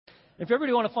If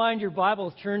everybody want to find your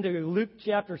Bibles, turn to Luke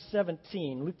chapter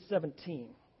 17. Luke 17.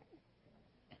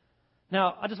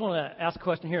 Now, I just want to ask a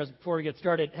question here before we get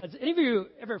started. Has any of you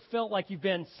ever felt like you've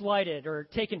been slighted or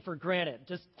taken for granted?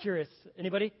 Just curious.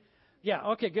 Anybody? Yeah,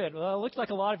 okay, good. Well, it looks like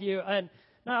a lot of you. And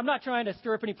now, I'm not trying to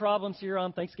stir up any problems here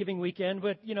on Thanksgiving weekend,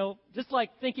 but, just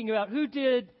like thinking about who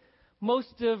did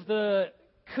most of the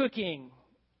cooking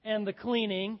and the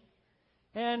cleaning,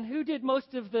 and who did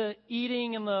most of the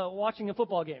eating and the watching of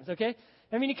football games, okay?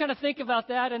 I mean, you kind of think about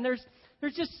that, and there's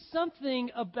just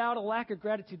something about a lack of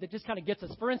gratitude that just kind of gets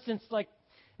us. For instance, like,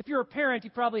 if you're a parent,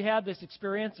 you probably had this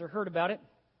experience or heard about it.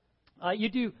 You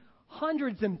do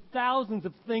hundreds and thousands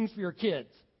of things for your kids,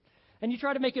 and you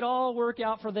try to make it all work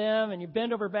out for them, and you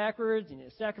bend over backwards, and you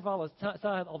sacrifice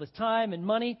all this time and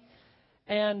money,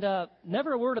 and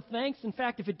never a word of thanks. In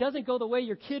fact, if it doesn't go the way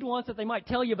your kid wants it, they might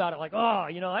tell you about it, like,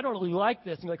 I don't really like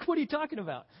this. And you're like, what are you talking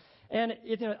about? And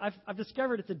I've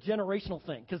discovered it's a generational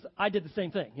thing, because I did the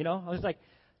same thing, I was like,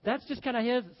 that's just kind of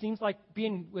his. It seems like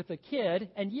being with a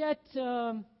kid, and yet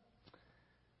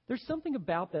there's something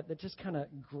about that just kind of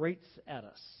grates at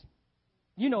us.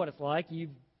 You know what it's like. You've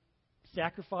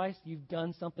sacrificed. You've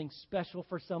done something special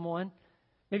for someone.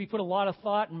 Maybe put a lot of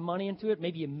thought and money into it.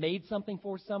 Maybe you made something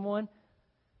for someone.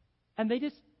 And they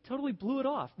just totally blew it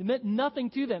off. It meant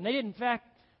nothing to them. They didn't, in fact,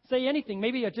 say anything.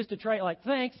 Maybe just to try, like,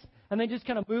 thanks. And they just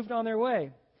kind of moved on their way.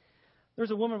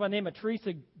 There's a woman by the name of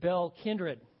Teresa Bell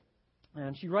Kindred.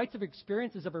 And she writes of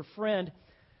experiences of her friend.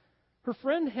 Her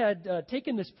friend had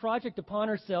taken this project upon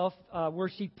herself where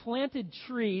she planted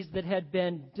trees that had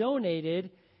been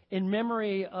donated in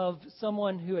memory of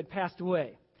someone who had passed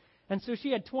away. And so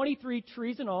she had 23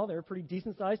 trees in all. They were pretty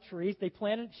decent-sized trees.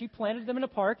 She planted them in a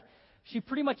park. She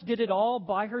pretty much did it all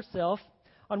by herself.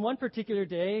 On one particular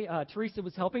day, Teresa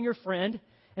was helping her friend,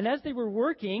 and as they were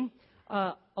working,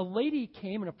 a lady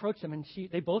came and approached them, and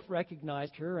they both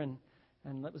recognized her, and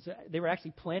they were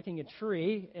actually planting a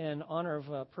tree in honor of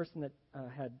a person that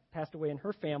had passed away in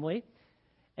her family.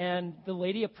 And the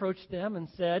lady approached them and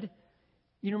said,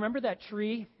 "You remember that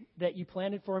tree that you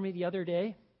planted for me the other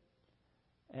day?"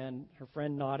 And her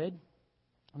friend nodded,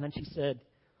 and then she said,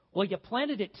 "Well, you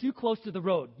planted it too close to the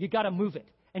road. You got to move it."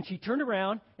 And she turned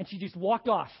around, and she just walked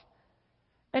off.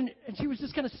 And she was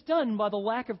just kind of stunned by the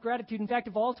lack of gratitude. In fact,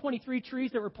 of all 23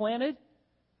 trees that were planted,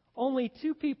 only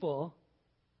 2 people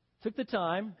took the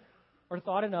time or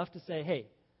thought enough to say, "Hey,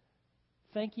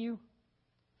 thank you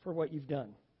for what you've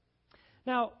done."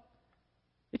 Now,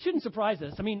 it shouldn't surprise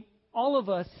us. I mean, all of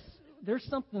us, there's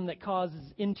something that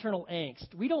causes internal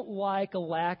angst. We don't like a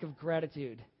lack of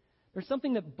gratitude. There's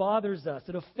something that bothers us,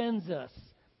 that offends us.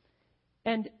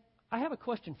 And I have a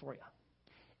question for you.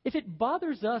 If it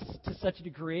bothers us to such a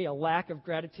degree, a lack of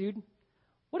gratitude,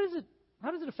 how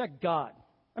does it affect God?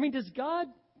 I mean, does God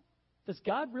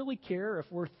really care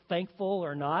if we're thankful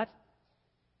or not?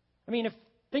 I mean,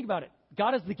 think about it.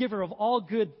 God is the giver of all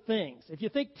good things. If you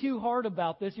think too hard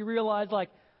about this, you realize, like,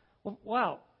 well,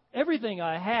 wow, everything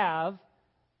I have,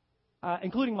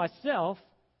 including myself,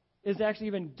 is actually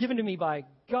even given to me by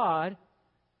God.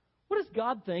 What does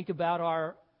God think about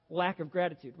our lack of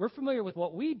gratitude? We're familiar with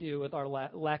what we do with our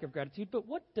lack of gratitude, but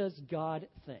what does God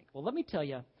think? Well, let me tell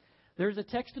you, there's a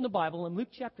text in the Bible in Luke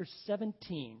chapter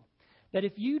 17 that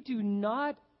if you do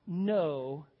not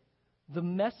know the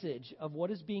message of what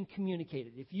is being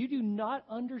communicated, if you do not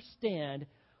understand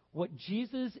what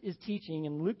Jesus is teaching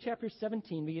in Luke chapter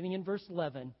 17, beginning in verse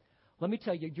 11, let me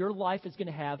tell you, your life is going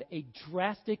to have a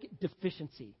drastic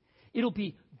deficiency. It'll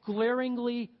be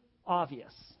glaringly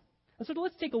obvious. And so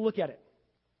let's take a look at it.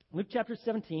 Luke chapter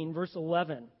 17, verse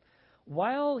 11.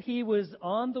 While he was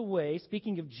on the way,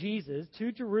 speaking of Jesus,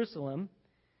 to Jerusalem,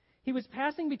 he was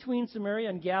passing between Samaria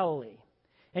and Galilee.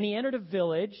 And he entered a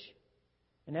village,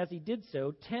 and as he did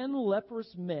so, 10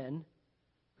 leprous men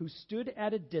who stood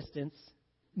at a distance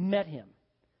met him.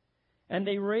 And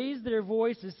they raised their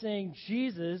voices, saying,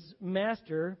 "Jesus,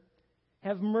 Master,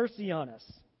 have mercy on us."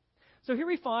 So here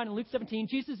we find in Luke 17,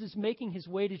 Jesus is making his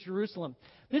way to Jerusalem.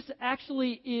 This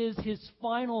actually is his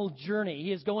final journey.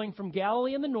 He is going from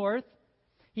Galilee in the north.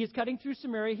 He is cutting through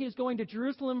Samaria. He is going to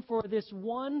Jerusalem for this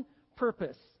one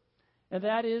purpose, and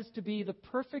that is to be the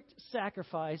perfect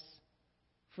sacrifice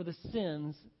for the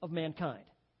sins of mankind.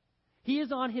 He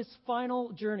is on his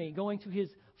final journey, going to his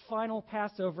final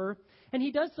Passover, and he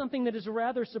does something that is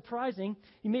rather surprising.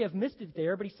 You may have missed it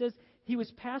there, but he says he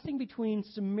was passing between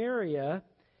Samaria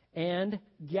and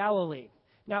Galilee.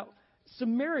 Now,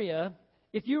 Samaria,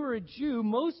 if you were a Jew,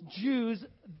 most Jews,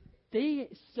 they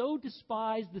so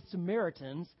despised the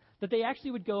Samaritans that they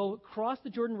actually would go across the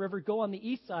Jordan River, go on the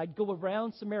east side, go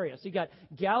around Samaria. So you got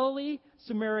Galilee,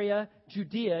 Samaria,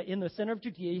 Judea. In the center of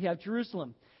Judea, you have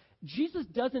Jerusalem. Jesus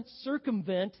doesn't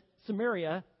circumvent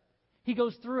Samaria. He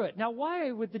goes through it. Now,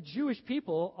 why would the Jewish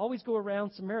people always go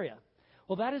around Samaria?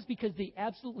 Well, that is because they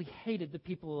absolutely hated the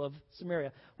people of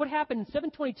Samaria. What happened in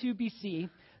 722 BC,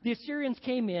 the Assyrians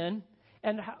came in,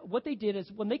 and what they did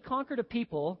is when they conquered a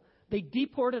people, they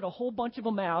deported a whole bunch of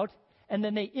them out, and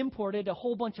then they imported a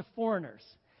whole bunch of foreigners.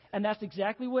 And that's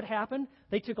exactly what happened.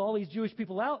 They took all these Jewish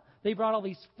people out. They brought all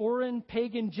these foreign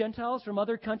pagan Gentiles from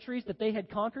other countries that they had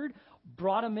conquered,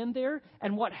 brought them in there.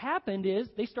 And what happened is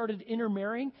they started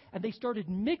intermarrying, and they started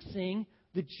mixing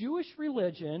the Jewish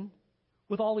religion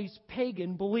with all these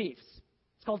pagan beliefs.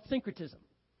 It's called syncretism.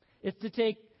 It's to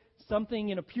take something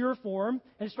in a pure form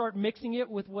and start mixing it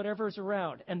with whatever's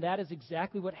around. And that is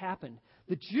exactly what happened.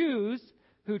 The Jews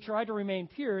who tried to remain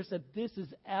pure said, this is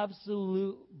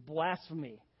absolute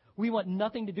blasphemy. We want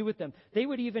nothing to do with them. They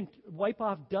would even wipe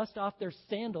off dust off their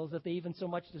sandals if they even so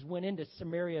much as went into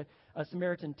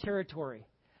Samaritan territory.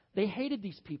 They hated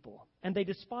these people, and they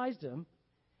despised them,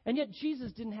 and yet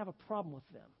Jesus didn't have a problem with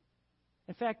them.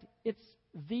 In fact, it's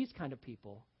these kind of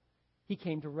people he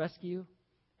came to rescue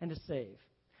and to save.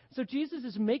 So Jesus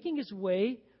is making his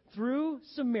way through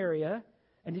Samaria,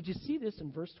 and did you see this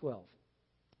in verse 12?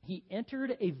 He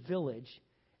entered a village,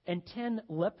 and 10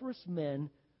 leprous men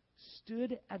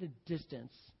stood at a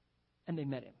distance, and they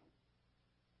met him.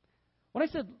 When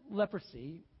I said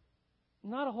leprosy,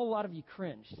 not a whole lot of you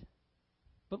cringed.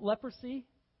 But leprosy,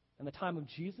 in the time of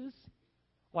Jesus,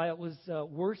 why it was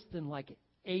worse than like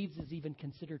AIDS is even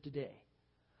considered today.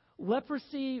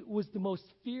 Leprosy was the most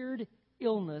feared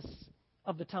illness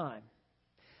of the time.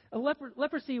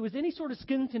 Leprosy was any sort of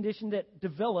skin condition that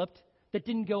developed that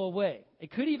didn't go away.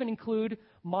 It could even include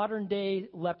modern-day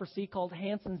leprosy called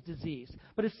Hansen's disease.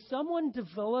 But if someone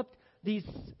developed these,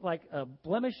 like a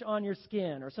blemish on your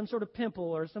skin or some sort of pimple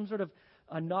or some sort of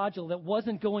a nodule that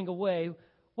wasn't going away,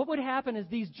 what would happen is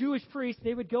these Jewish priests,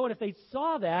 they would go, and if they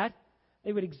saw that,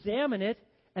 they would examine it,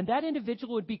 and that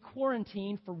individual would be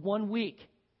quarantined for 1 week.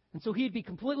 And so he'd be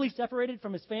completely separated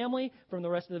from his family, from the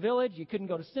rest of the village. You couldn't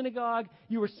go to synagogue.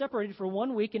 You were separated for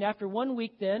 1 week. And after 1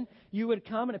 week, then, you would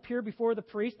come and appear before the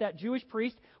priest. That Jewish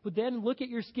priest would then look at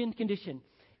your skin condition.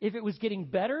 If it was getting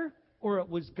better or it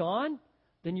was gone,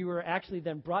 then you were actually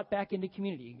then brought back into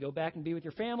community. You could go back and be with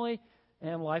your family,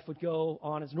 and life would go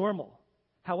on as normal.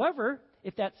 However,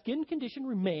 if that skin condition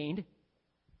remained,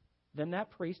 then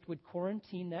that priest would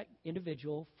quarantine that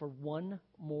individual for 1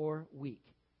 more week.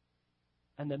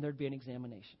 And then there'd be an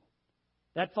examination.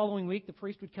 That following week, the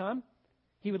priest would come.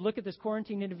 He would look at this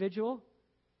quarantined individual.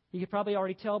 He could probably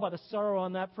already tell by the sorrow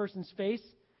on that person's face.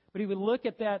 But he would look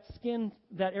at that skin,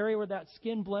 that area where that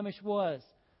skin blemish was.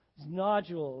 These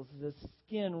nodules, the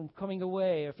skin coming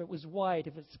away, if it was white,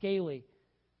 if it's scaly.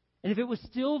 And if it was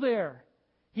still there,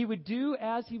 he would do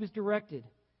as he was directed.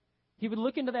 He would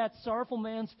look into that sorrowful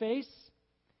man's face.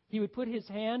 He would put his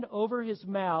hand over his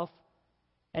mouth,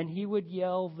 and he would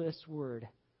yell this word,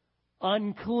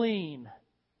 unclean.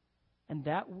 And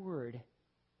that word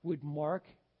would mark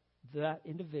that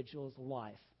individual's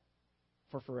life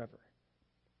for forever.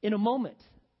 In a moment,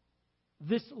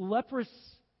 this leprous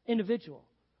individual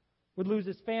would lose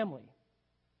his family,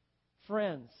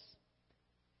 friends,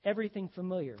 everything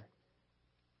familiar,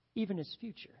 even his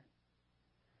future.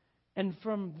 And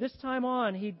from this time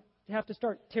on, he'd have to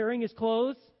start tearing his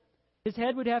clothes. His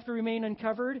head would have to remain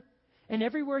uncovered. And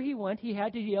everywhere he went, he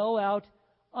had to yell out,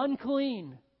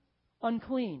 unclean,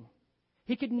 unclean.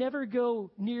 He could never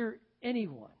go near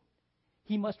anyone.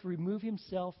 He must remove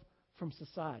himself from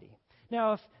society.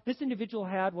 Now, if this individual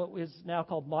had what was now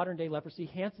called modern-day leprosy,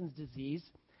 Hansen's disease,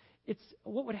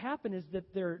 what would happen is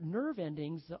that their nerve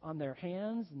endings on their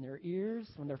hands and their ears,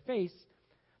 on their face,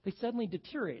 they suddenly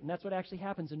deteriorate. And that's what actually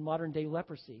happens in modern-day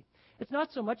leprosy. It's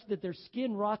not so much that their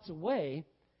skin rots away,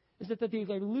 is that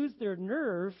they lose their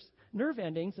nerve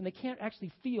endings, and they can't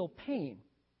actually feel pain.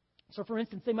 So, for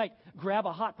instance, they might grab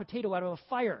a hot potato out of a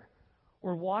fire,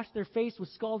 or wash their face with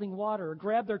scalding water, or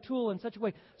grab their tool in such a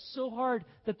way so hard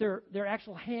that their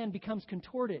actual hand becomes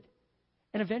contorted.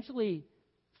 And eventually,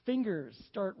 fingers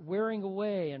start wearing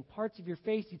away, and parts of your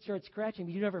face you start scratching,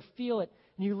 but you never feel it,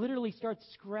 and you literally start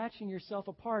scratching yourself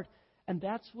apart. And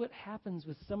that's what happens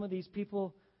with some of these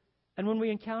people. And when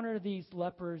we encounter these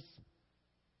lepers,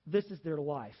 this is their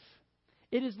life.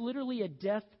 It is literally a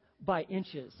death by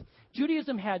inches.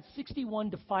 Judaism had 61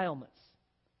 defilements.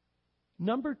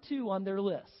 Number 2 on their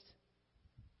list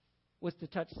was to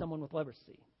touch someone with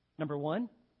leprosy. Number 1,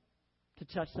 to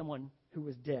touch someone who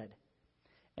was dead.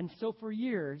 And so for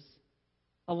years,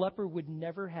 a leper would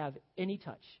never have any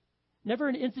touch, never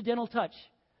an incidental touch,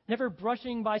 never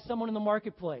brushing by someone in the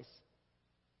marketplace,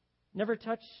 never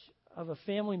touch of a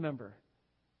family member,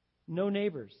 no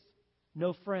neighbors,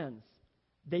 no friends.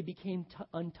 They became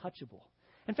untouchable.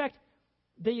 In fact,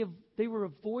 they were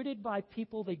avoided by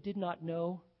people they did not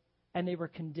know, and they were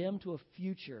condemned to a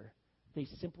future they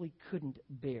simply couldn't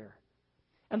bear.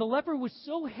 And the leper was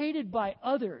so hated by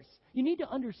others, you need to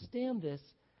understand this,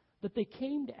 that they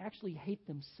came to actually hate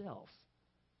themselves.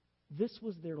 This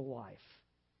was their life.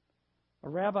 A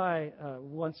rabbi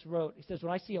once wrote, he says,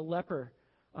 when I see a leper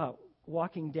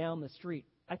walking down the street,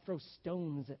 I throw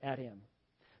stones at him.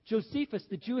 Josephus,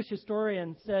 the Jewish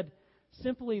historian, said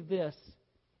simply this: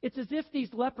 it's as if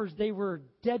these lepers, they were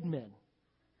dead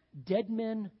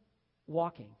men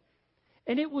walking.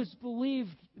 And it was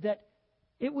believed that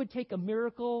it would take a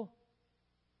miracle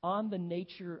on the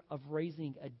nature of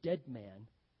raising a dead man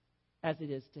as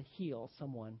it is to heal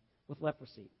someone with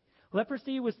leprosy.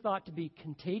 Leprosy was thought to be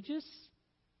contagious,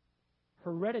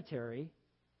 hereditary,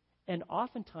 and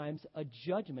oftentimes a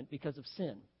judgment because of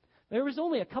sin. There was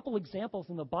only a couple examples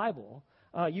in the Bible.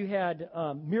 You had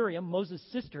Miriam, Moses'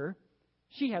 sister.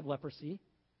 She had leprosy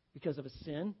because of a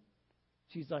sin.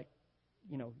 She's like,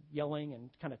 yelling and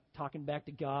kind of talking back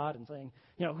to God and saying,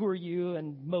 who are you?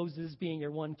 And Moses being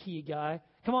your one key guy.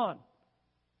 Come on.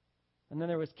 And then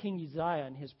there was King Uzziah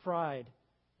and his pride,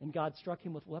 and God struck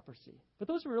him with leprosy. But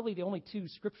those were really the only two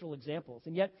scriptural examples.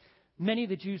 And yet, many of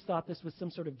the Jews thought this was some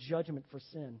sort of judgment for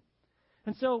sin.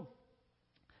 And so,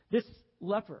 this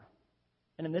leper,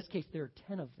 and in this case there are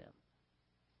 10 of them,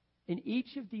 in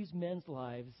each of these men's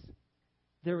lives,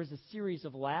 there was a series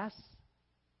of lasts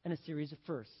and a series of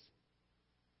firsts.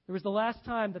 There was the last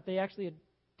time that they actually had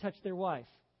touched their wife.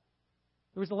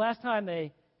 There was the last time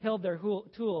they held their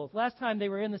tools. Last time they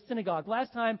were in the synagogue.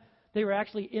 Last time they were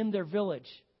actually in their village.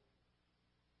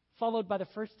 Followed by the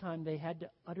first time they had to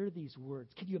utter these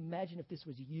words. Could you imagine if this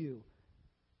was you?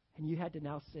 And you had to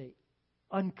now say,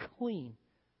 unclean.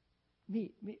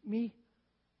 Me,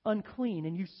 unclean.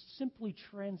 And you simply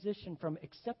transition from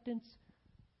acceptance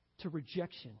to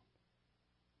rejection.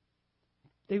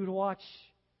 They would watch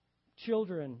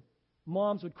children.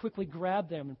 Moms would quickly grab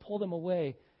them and pull them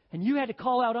away. And you had to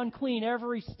call out unclean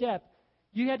every step.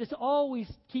 You had to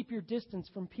always keep your distance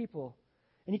from people.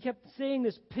 And he kept saying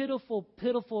this pitiful,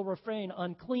 pitiful refrain,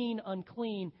 unclean,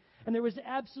 unclean. And there was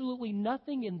absolutely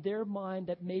nothing in their mind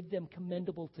that made them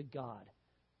commendable to God.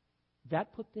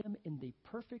 That put them in the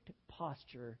perfect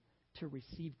posture to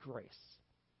receive grace.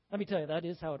 Let me tell you, that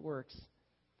is how it works.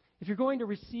 If you're going to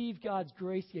receive God's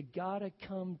grace, you got to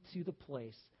come to the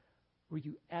place where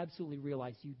you absolutely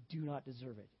realize you do not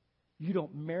deserve it. You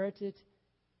don't merit it,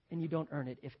 and you don't earn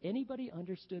it. If anybody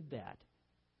understood that,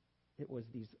 it was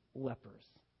these lepers.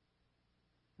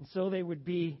 And so they would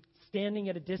be standing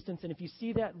at a distance, and if you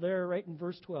see that there right in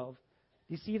verse 12, do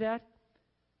you see that?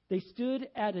 They stood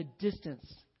at a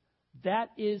distance. That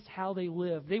is how they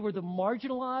lived. They were the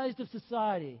marginalized of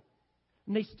society.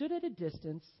 And they stood at a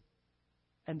distance,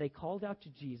 and they called out to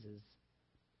Jesus,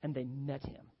 and they met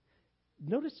him.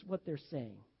 Notice what they're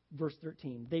saying. Verse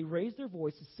 13. They raised their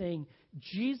voices saying,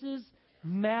 Jesus,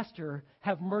 Master,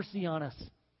 have mercy on us.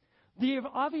 They have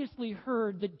obviously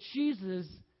heard that Jesus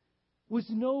was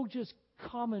no just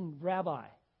common rabbi.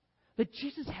 That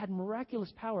Jesus had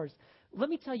miraculous powers. Let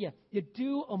me tell you, you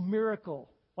do a miracle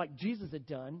like Jesus had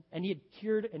done, and he had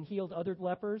cured and healed other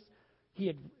lepers. He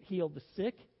had healed the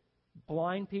sick.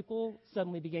 Blind people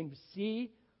suddenly began to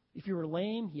see. If you were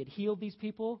lame, he had healed these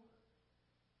people.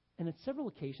 And on several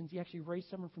occasions, he actually raised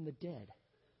someone from the dead.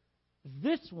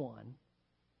 This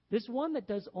one that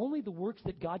does only the works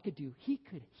that God could do, he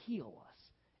could heal us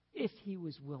if he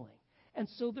was willing. And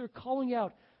so they're calling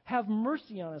out, have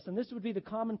mercy on us. And this would be the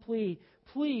common plea,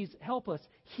 please help us,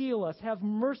 heal us, have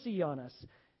mercy on us.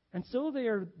 And so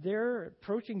they're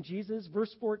approaching Jesus,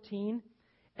 verse 14,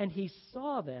 and he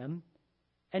saw them,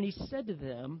 and he said to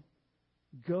them,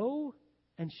 go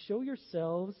and show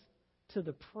yourselves to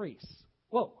the priests.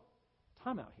 Whoa.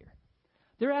 Time out here.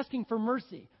 They're asking for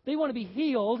mercy. They want to be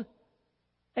healed.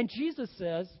 And Jesus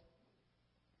says,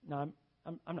 no,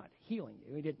 I'm not healing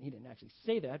you. He didn't actually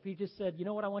say that. But he just said, you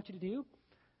know what I want you to do?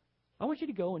 I want you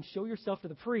to go and show yourself to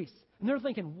the priests. And they're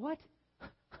thinking, what?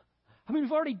 I mean,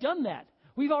 we've already done that.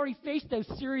 We've already faced those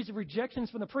series of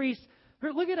rejections from the priests.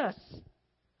 Look at us.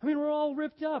 I mean, we're all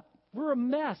ripped up. We're a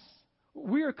mess.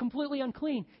 We are completely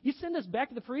unclean. You send us back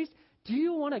to the priest? Do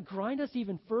you want to grind us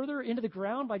even further into the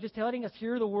ground by just letting us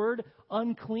hear the word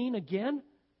unclean again?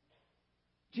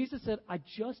 Jesus said, I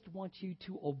just want you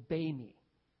to obey me.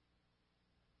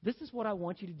 This is what I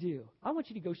want you to do. I want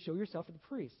you to go show yourself to the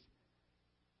priest.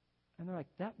 And they're like,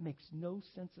 that makes no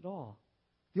sense at all.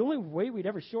 The only way we'd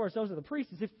ever show ourselves to the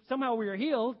priest is if somehow we are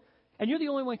healed, and you're the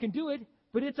only one who can do it,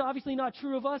 but it's obviously not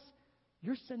true of us.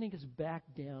 You're sending us back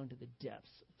down to the depths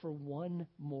for one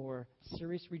more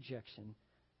serious rejection,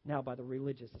 now by the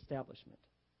religious establishment.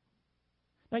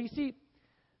 Now, you see,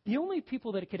 the only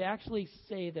people that could actually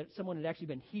say that someone had actually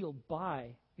been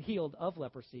healed of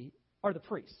leprosy are the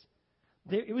priests.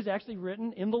 It was actually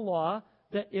written in the law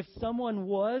that if someone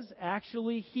was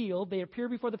actually healed, they appear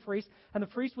before the priest, and the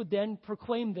priest would then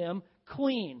proclaim them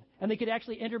clean, and they could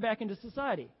actually enter back into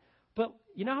society. But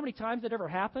you know how many times that ever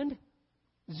happened?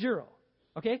 0.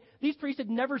 Okay? These priests had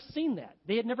never seen that.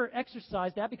 They had never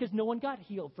exercised that because no one got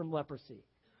healed from leprosy.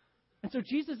 And so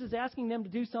Jesus is asking them to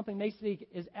do something they see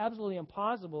is absolutely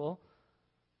impossible,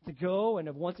 to go and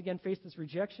have once again faced this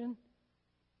rejection.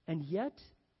 And yet,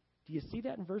 do you see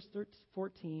that in verse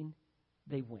 14?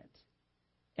 They went.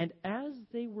 And as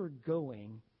they were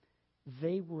going,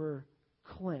 they were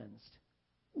cleansed.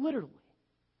 Literally.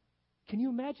 Can you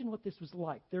imagine what this was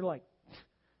like? They're like,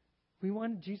 we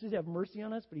wanted Jesus to have mercy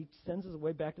on us, but he sends us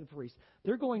away back to the priest.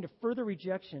 They're going to further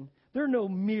rejection. There are no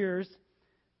mirrors.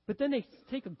 But then they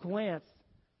take a glance,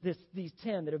 these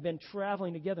 10 that have been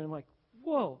traveling together, and like,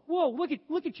 whoa, look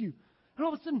at you. And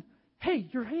all of a sudden, hey,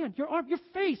 your hand, your arm, your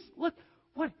face, look,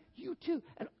 what, you too.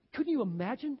 And couldn't you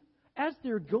imagine? As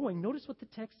they're going, notice what the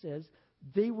text says.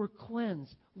 They were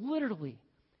cleansed, literally,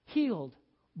 healed,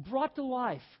 brought to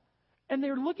life. And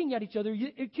they're looking at each other.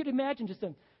 You could imagine just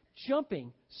them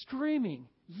jumping, screaming,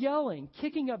 yelling,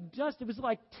 kicking up dust. It was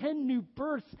like 10 new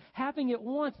births happening at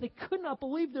once. They could not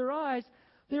believe their eyes.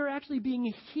 They're actually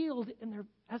being healed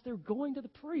as they're going to the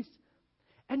priest.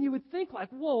 And you would think like,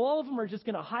 whoa, all of them are just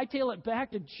going to hightail it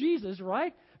back to Jesus,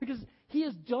 right? Because he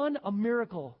has done a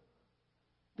miracle.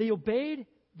 They obeyed.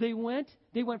 They went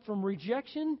from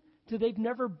rejection to they've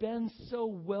never been so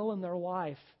well in their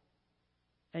life.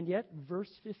 And yet,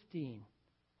 verse 15.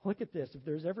 Look at this. If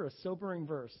there's ever a sobering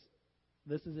verse,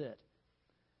 this is it.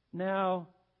 Now,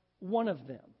 one of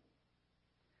them,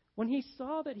 when he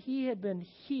saw that he had been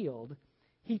healed,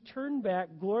 he turned back,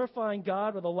 glorifying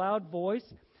God with a loud voice,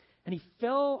 and he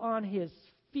fell on his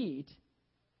feet,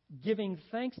 giving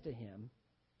thanks to him,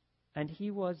 and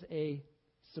he was a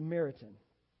Samaritan.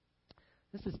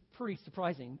 This is pretty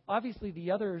surprising. Obviously,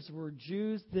 the others were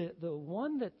Jews. The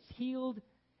one that's healed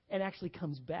and actually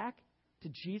comes back to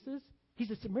Jesus,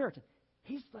 he's a Samaritan.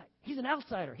 He's an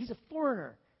outsider. He's a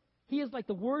foreigner. He is like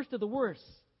the worst of the worst.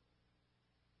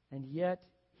 And yet,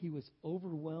 he was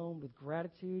overwhelmed with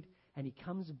gratitude, and he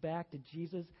comes back to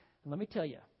Jesus. And let me tell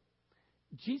you,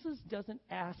 Jesus doesn't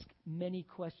ask many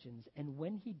questions, and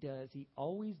when he does, he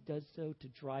always does so to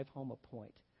drive home a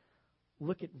point.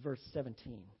 Look at verse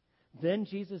 17. Then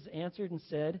Jesus answered and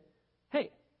said,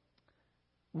 hey,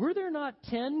 were there not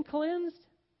 10 cleansed?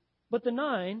 But the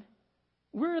 9,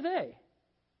 where are they?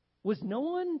 Was no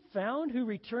one found who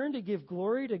returned to give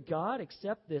glory to God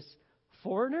except this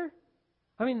foreigner?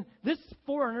 I mean, this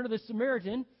foreigner, the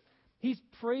Samaritan, he's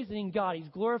praising God. He's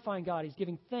glorifying God. He's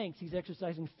giving thanks. He's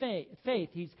exercising faith.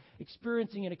 He's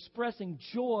experiencing and expressing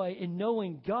joy in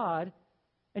knowing God.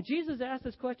 And Jesus asked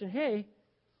this question, hey,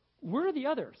 where are the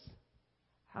others?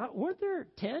 Weren't there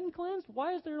 10 cleansed?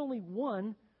 Why is there only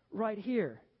 1 right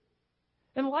here?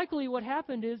 And likely what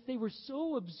happened is they were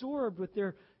so absorbed with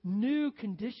their new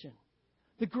condition,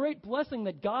 the great blessing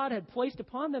that God had placed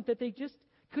upon them, that they just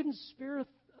couldn't spare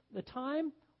the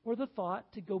time or the thought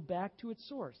to go back to its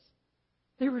source.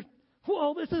 They were,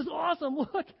 whoa, this is awesome.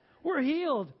 Look, we're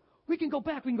healed. We can go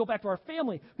back. We can go back to our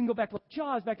family. We can go back to our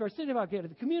jobs, back to our city, back to the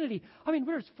community. I mean,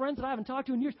 there's friends that I haven't talked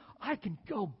to in years. I can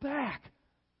go back.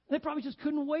 They probably just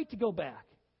couldn't wait to go back.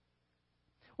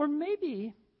 Or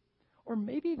maybe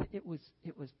it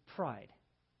was pride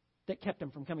that kept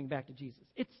them from coming back to Jesus.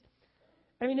 It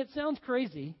sounds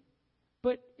crazy,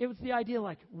 but it was the idea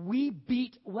like, we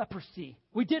beat leprosy.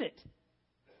 We did it.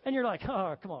 And you're like,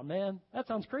 oh, come on, man. That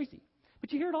sounds crazy.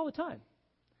 But you hear it all the time.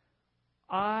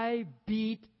 I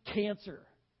beat cancer.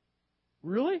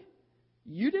 Really?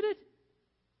 You did it?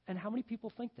 And how many people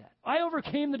think that? I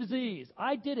overcame the disease.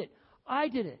 I did it. I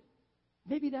did it.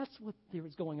 Maybe that's what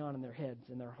was going on in their heads,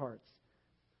 in their hearts.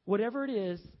 Whatever it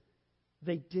is,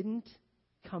 they didn't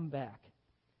come back.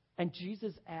 And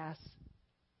Jesus asks,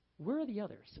 where are the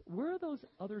others? Where are those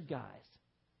other guys?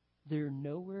 They're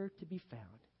nowhere to be found.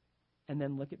 And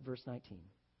then look at verse 19.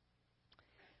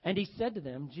 And he said to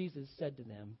them, Jesus said to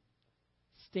them,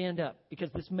 stand up,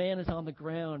 because this man is on the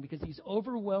ground, because he's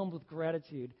overwhelmed with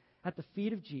gratitude at the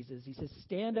feet of Jesus. He says,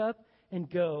 stand up and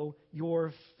go.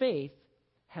 Your faith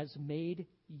has made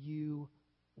you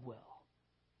well.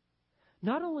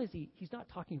 not only is he's not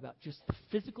talking about just the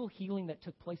physical healing that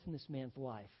took place in this man's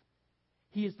life.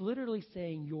 He is literally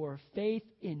saying, your faith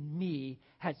in me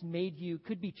has made you,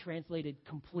 could be translated,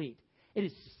 complete. It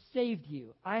has saved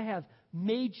you. I have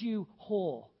made you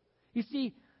whole. You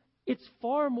see, it's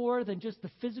far more than just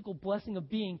the physical blessing of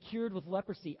being cured with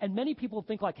leprosy. And many people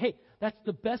think like, hey, that's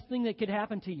the best thing that could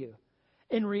happen to you.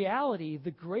 In reality,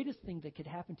 the greatest thing that could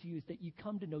happen to you is that you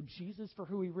come to know Jesus for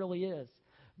who he really is.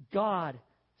 God,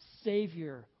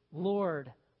 Savior,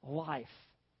 Lord, life.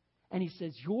 And he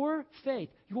says, your faith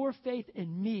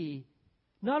in me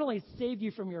not only saved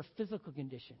you from your physical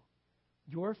condition,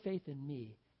 your faith in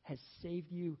me has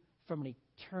saved you from an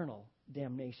eternal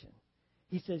damnation.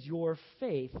 He says, your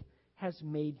faith has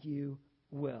made you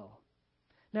well.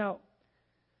 Now,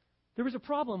 there was a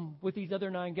problem with these other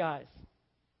 9 guys.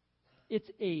 It's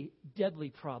a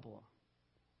deadly problem.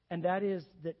 And that is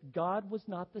that God was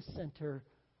not the center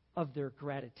of their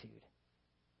gratitude.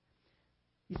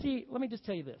 You see, let me just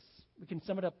tell you this. We can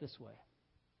sum it up this way.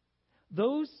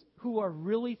 Those who are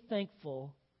really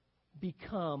thankful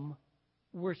become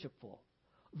worshipful.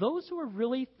 Those who are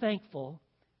really thankful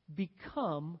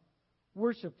become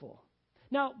worshipful.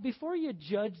 Now, before you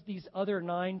judge these other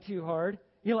 9 too hard,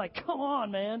 you're like, come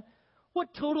on, man.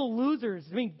 What total losers.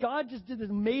 I mean, God just did this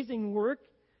amazing work.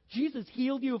 Jesus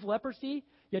healed you of leprosy.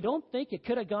 You don't think you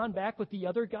could have gone back with the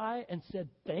other guy and said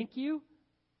thank you?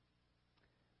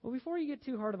 Well, before you get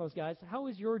too hard on those guys, how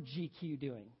is your GQ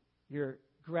doing? Your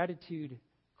gratitude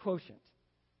quotient.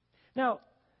 Now,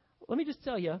 let me just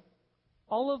tell you,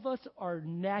 all of us are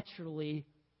naturally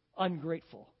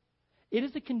ungrateful. It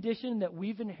is a condition that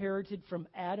we've inherited from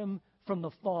Adam from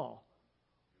the fall.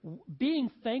 Being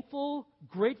thankful,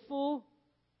 grateful,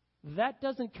 that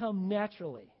doesn't come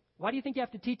naturally. Why do you think you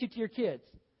have to teach it to your kids?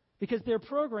 Because they're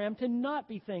programmed to not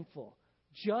be thankful,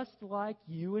 just like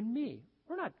you and me.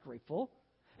 We're not grateful.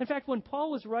 In fact, when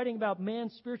Paul was writing about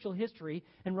man's spiritual history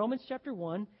in Romans chapter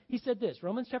 1, he said this,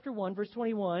 Romans chapter 1, verse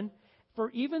 21, for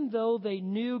even though they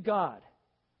knew God,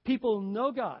 people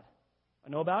know God. I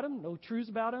know about him, know truths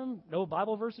about him, know a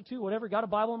Bible verse or two, whatever, got a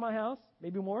Bible in my house,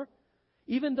 maybe more.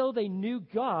 Even though they knew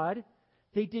God,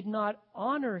 they did not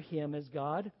honor him as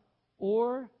God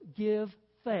or give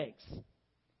thanks.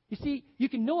 You see, you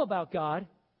can know about God,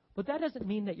 but that doesn't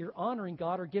mean that you're honoring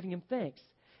God or giving him thanks.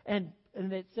 And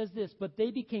it says this, but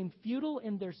they became futile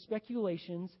in their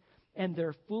speculations, and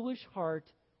their foolish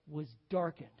heart was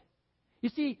darkened. You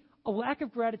see, a lack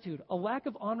of gratitude, a lack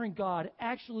of honoring God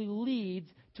actually leads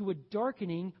to a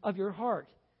darkening of your heart.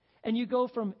 And you go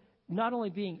from not only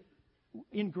being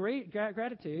in great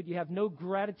gratitude, you have no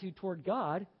gratitude toward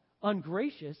God,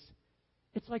 ungracious.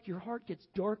 It's like your heart gets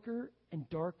darker and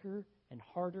darker and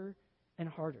harder and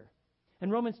harder. In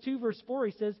Romans 2, verse 4,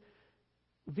 he says,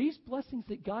 these blessings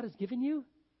that God has given you,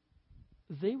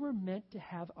 they were meant to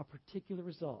have a particular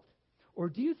result. Or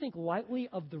do you think lightly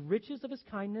of the riches of his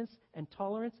kindness and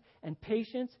tolerance and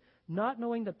patience, not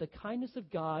knowing that the kindness of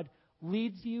God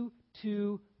leads you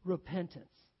to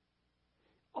repentance?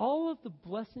 All of the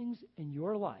blessings in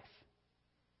your life,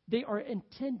 they are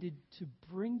intended to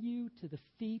bring you to the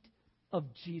feet of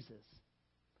Jesus.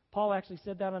 Paul actually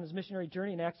said that on his missionary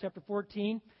journey in Acts chapter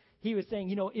 14. He was saying,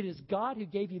 it is God who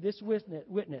gave you this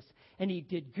witness. And he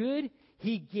did good.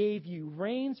 He gave you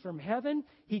rains from heaven.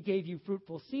 He gave you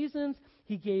fruitful seasons.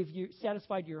 He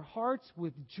satisfied your hearts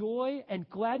with joy and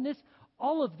gladness.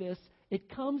 All of this, it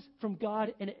comes from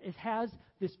God, and it has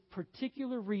this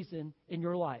particular reason in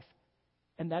your life.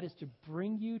 And that is to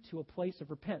bring you to a place of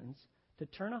repentance, to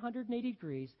turn 180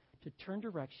 degrees, to turn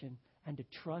direction, and to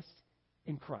trust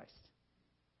in Christ.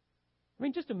 I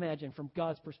mean, just imagine from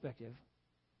God's perspective,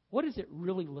 what does it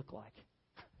really look like?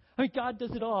 I mean, God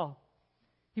does it all.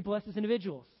 He blesses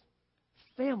individuals,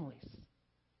 families,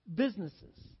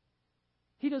 businesses.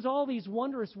 He does all these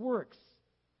wondrous works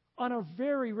on a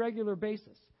very regular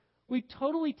basis. We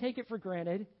totally take it for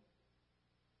granted.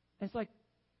 And it's like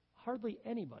hardly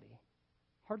anybody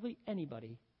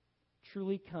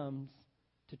truly comes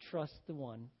to trust the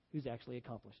one who's actually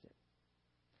accomplished it.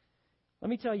 Let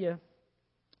me tell you,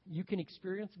 you can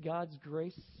experience God's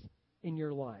grace in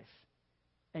your life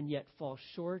and yet fall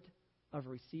short of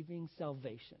receiving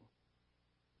salvation.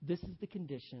 This is the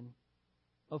condition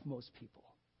of most people.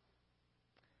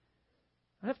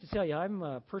 I have to tell you, I'm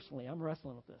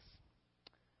wrestling with this.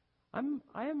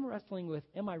 I am wrestling with,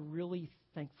 am I really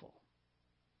thankful?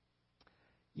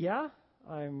 Yeah,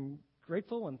 I'm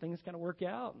grateful when things kind of work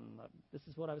out, and this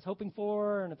is what I was hoping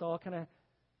for, and it's all kind of...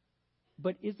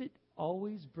 But is it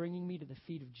always bringing me to the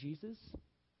feet of Jesus?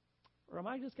 Or am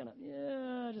I just kind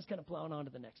of plowing on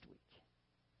to the next week?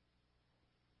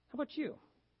 How about you?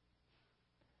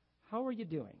 How are you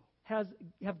doing? Have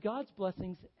God's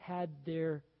blessings had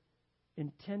their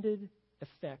intended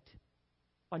effect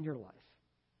on your life?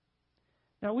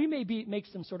 Now, we may make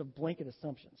some sort of blanket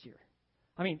assumptions here.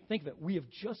 I mean, think of it. We have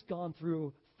just gone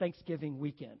through Thanksgiving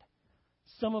weekend.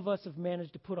 Some of us have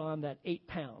managed to put on that 8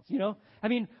 pounds, you know? I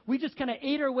mean, we just kind of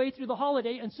ate our way through the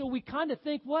holiday, and so we kind of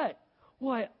think, what?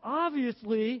 Why,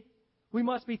 obviously, we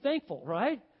must be thankful,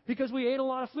 right? Because we ate a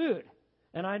lot of food.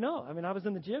 And I know. I mean, I was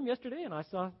in the gym yesterday, and I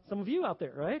saw some of you out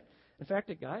there, right? In fact,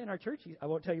 a guy in our church, I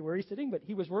won't tell you where he's sitting, but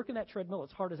he was working that treadmill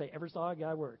as hard as I ever saw a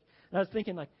guy work. And I was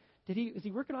thinking, like, is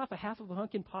he working off a half of a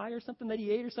hunkin' pie or something that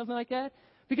he ate or something like that?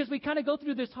 Because we kind of go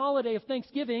through this holiday of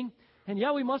Thanksgiving, and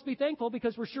yeah, we must be thankful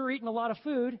because we're sure eating a lot of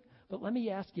food. But let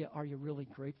me ask you, are you really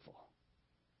grateful?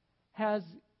 Has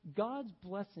God's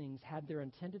blessings had their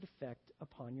intended effect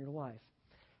upon your life?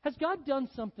 Has God done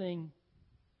something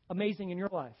amazing in your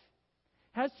life?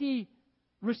 Has He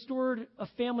restored a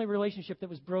family relationship that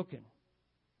was broken?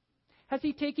 Has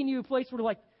He taken you to a place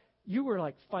where you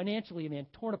were financially,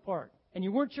 torn apart, and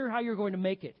you weren't sure how you were going to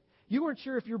make it? You weren't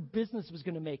sure if your business was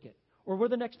going to make it, or where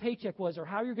the next paycheck was, or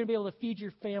how you're going to be able to feed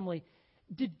your family.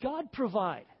 Did God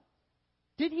provide?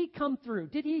 Did He come through?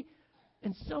 Did He,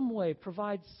 in some way,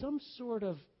 provide some sort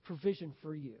of provision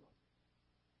for you?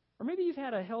 Or maybe you've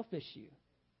had a health issue,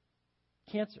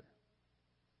 cancer,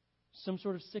 some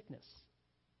sort of sickness,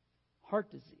 heart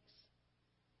disease.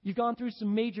 You've gone through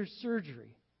some major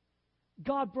surgery.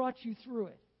 God brought you through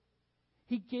it.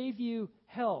 He gave you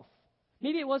health.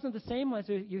 Maybe it wasn't the same as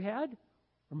you had,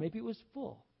 or maybe it was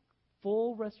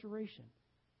full restoration.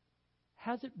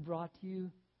 Has it brought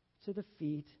you to the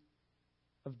feet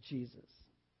of Jesus?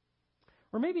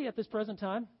 Or maybe at this present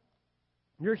time,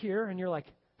 you're here and you're like,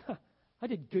 I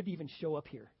did good to even show up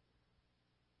here.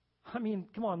 I mean,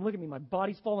 come on, look at me. My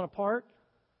body's falling apart.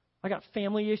 I got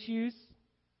family issues.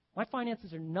 My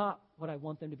finances are not what I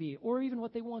want them to be, or even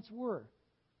what they once were.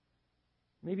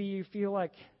 Maybe you feel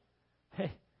like,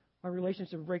 hey, my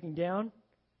relationship is breaking down.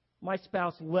 My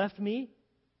spouse left me,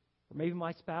 or maybe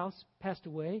my spouse passed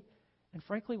away. And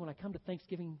frankly, when I come to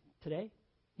Thanksgiving today,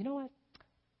 you know what?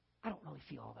 I don't really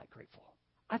feel all that grateful.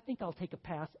 I think I'll take a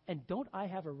pass, and don't I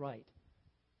have a right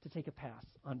to take a pass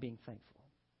on being thankful?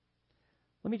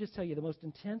 Let me just tell you, the most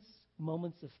intense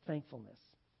moments of thankfulness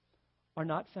are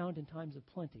not found in times of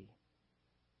plenty,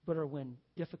 but are when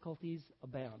difficulties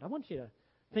abound. I want you to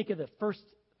think of the first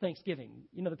Thanksgiving.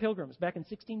 You know, the Pilgrims back in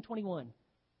 1621.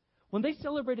 When they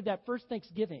celebrated that first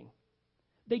Thanksgiving,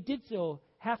 they did so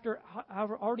after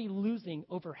already losing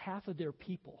over half of their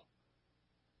people,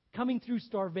 coming through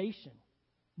starvation,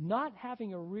 not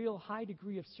having a real high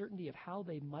degree of certainty of how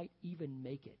they might even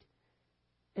make it.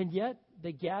 And yet,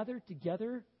 they gathered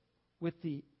together with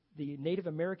the Native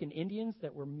American Indians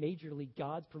that were majorly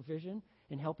God's provision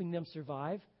in helping them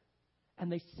survive.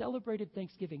 And they celebrated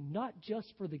Thanksgiving not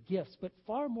just for the gifts, but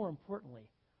far more importantly,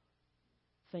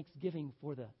 thanksgiving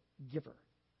for the giver.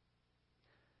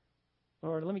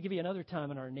 Or let me give you another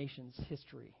time in our nation's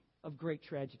history of great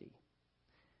tragedy.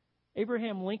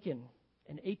 Abraham Lincoln,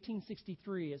 in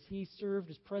 1863, as he served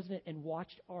as president and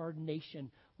watched our nation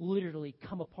literally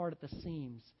come apart at the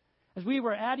seams, as we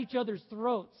were at each other's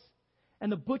throats,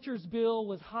 and the butcher's bill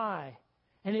was high,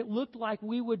 and it looked like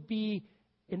we would be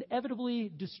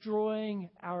inevitably destroying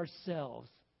ourselves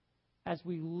as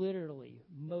we literally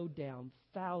mowed down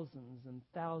thousands and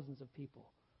thousands of people.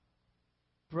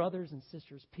 Brothers and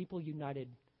sisters, people united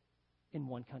in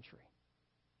one country.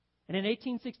 And in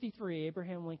 1863,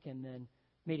 Abraham Lincoln then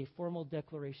made a formal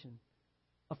declaration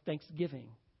of thanksgiving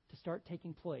to start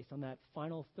taking place on that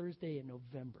final Thursday in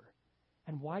November.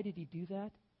 And why did he do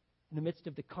that? In the midst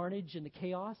of the carnage and the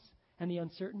chaos and the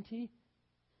uncertainty,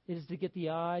 it is to get the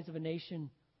eyes of a nation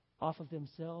off of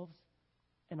themselves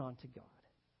and onto God.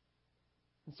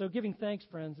 And so giving thanks,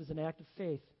 friends, is an act of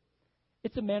faith.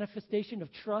 It's a manifestation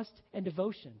of trust and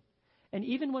devotion. And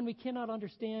even when we cannot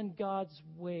understand God's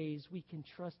ways, we can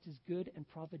trust His good and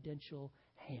providential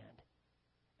hand.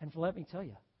 And let me tell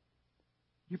you,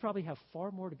 you probably have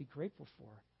far more to be grateful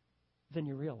for than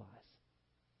you realize.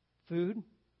 Food,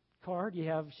 car, do you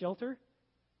have shelter,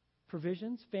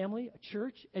 provisions, family, a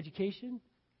church, education,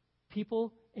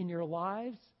 people in your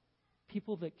lives,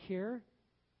 people that care.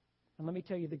 And let me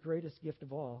tell you the greatest gift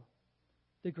of all.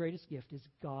 The greatest gift is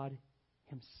God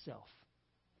Himself.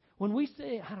 When we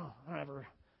say, I don't have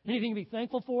anything to be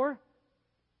thankful for,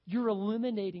 you're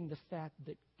eliminating the fact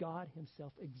that God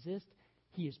Himself exists.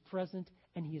 He is present,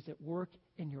 and He is at work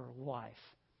in your life.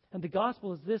 And the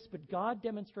gospel is this, but God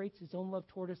demonstrates His own love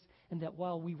toward us, and that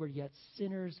while we were yet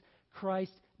sinners,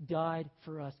 Christ died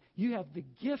for us. You have the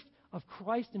gift of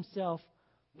Christ Himself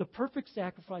the perfect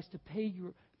sacrifice to pay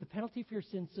the penalty for your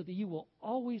sins so that you will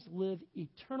always live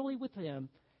eternally with Him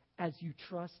as you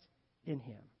trust in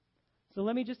Him. So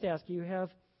let me just ask you, have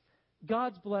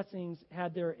God's blessings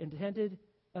had their intended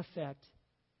effect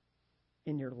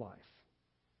in your life?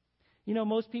 You know,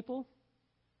 most people,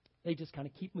 they just kind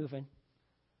of keep moving.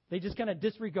 They just kind of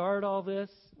disregard all this,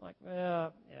 like,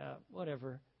 well, yeah,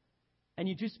 whatever. And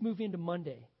you just move into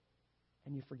Monday,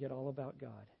 and you forget all about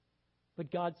God. But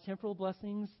God's temporal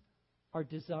blessings are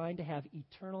designed to have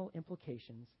eternal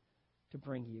implications to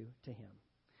bring you to Him.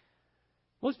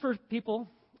 Most people,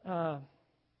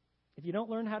 if you don't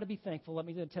learn how to be thankful, let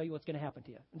me tell you what's going to happen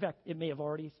to you. In fact, it may have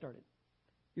already started.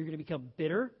 You're going to become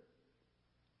bitter,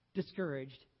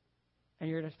 discouraged, and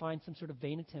you're going to find some sort of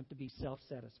vain attempt to be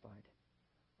self-satisfied.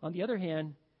 On the other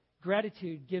hand,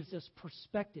 gratitude gives us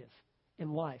perspective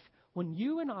in life. When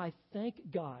you and I thank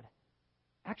God,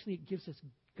 actually it gives us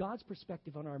God's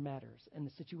perspective on our matters and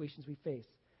the situations we face.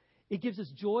 It gives us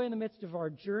joy in the midst of our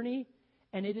journey,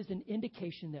 and it is an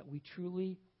indication that we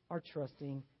truly are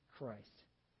trusting Christ.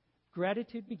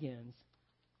 Gratitude begins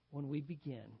when we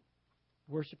begin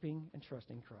worshiping and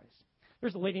trusting Christ.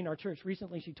 There's a lady in our church.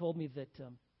 Recently she told me that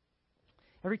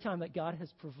every time that God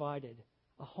has provided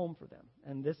a home for them,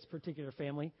 and this particular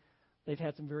family, they've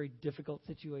had some very difficult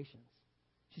situations.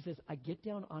 She says, I get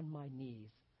down on my knees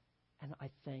and I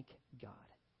thank God.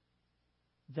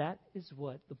 That is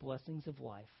what the blessings of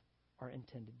life are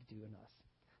intended to do in us.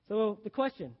 So the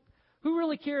question, who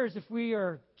really cares if we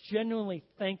are genuinely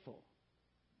thankful?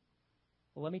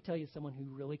 Well, let me tell you someone who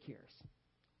really cares.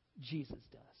 Jesus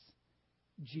does.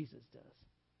 Jesus does.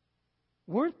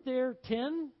 Weren't there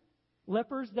 10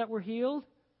 lepers that were healed?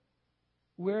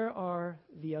 Where are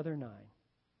the other 9?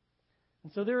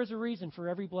 And so there is a reason for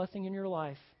every blessing in your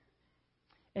life.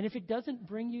 And if it doesn't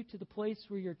bring you to the place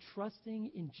where you're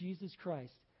trusting in Jesus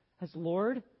Christ as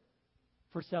Lord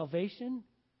for salvation,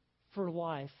 for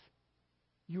life,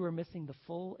 you are missing the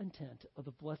full intent of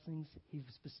the blessings He's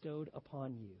bestowed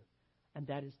upon you. And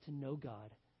that is to know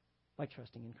God by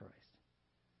trusting in Christ.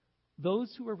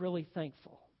 Those who are really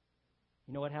thankful,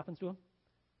 you know what happens to them?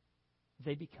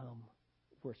 They become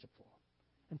worshipful.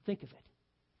 And think of it.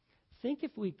 Think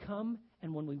if we come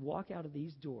and when we walk out of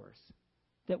these doors,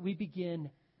 that we begin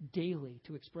daily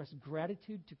to express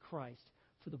gratitude to Christ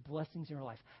for the blessings in our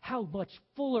life. How much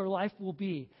fuller life will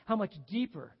be. How much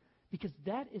deeper. Because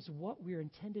that is what we're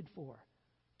intended for.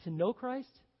 To know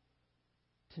Christ,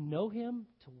 to know Him,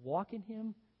 to walk in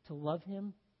Him, to love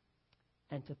Him,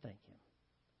 and to thank Him.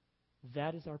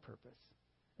 That is our purpose.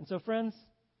 And so, friends,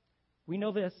 we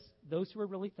know this. Those who are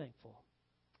really thankful,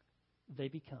 they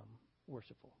become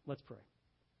worshipful. Let's pray.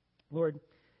 Lord,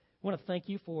 I want to thank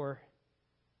You for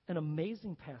an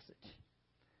amazing passage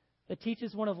that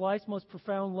teaches one of life's most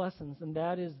profound lessons, and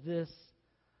that is this.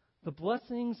 The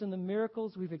blessings and the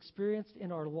miracles we've experienced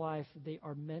in our life, they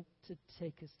are meant to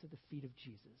take us to the feet of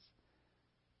Jesus.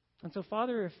 And so,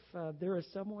 Father, if there is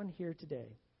someone here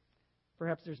today,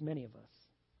 perhaps there's many of us,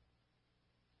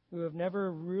 who have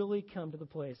never really come to the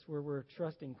place where we're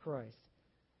trusting Christ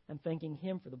and thanking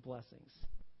Him for the blessings,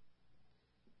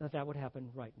 that would happen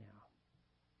right now.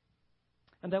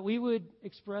 And that we would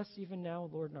express even now,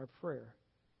 Lord, in our prayer,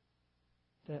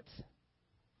 that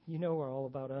You know all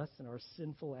about us and our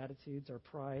sinful attitudes, our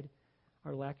pride,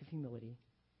 our lack of humility.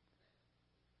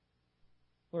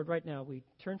 Lord, right now we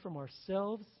turn from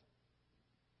ourselves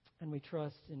and we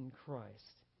trust in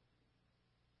Christ,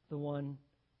 the one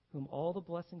whom all the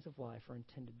blessings of life are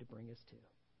intended to bring us to.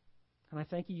 And I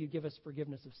thank You, You give us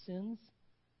forgiveness of sins.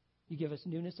 You give us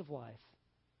newness of life.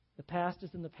 The past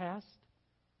is in the past.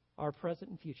 Our present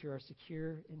and future are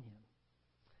secure in Him.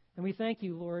 And we thank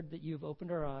You, Lord, that You've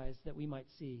opened our eyes that we might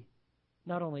see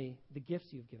not only the gifts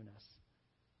You've given us,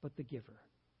 but the giver.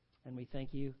 And we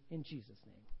thank You in Jesus'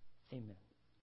 name. Amen.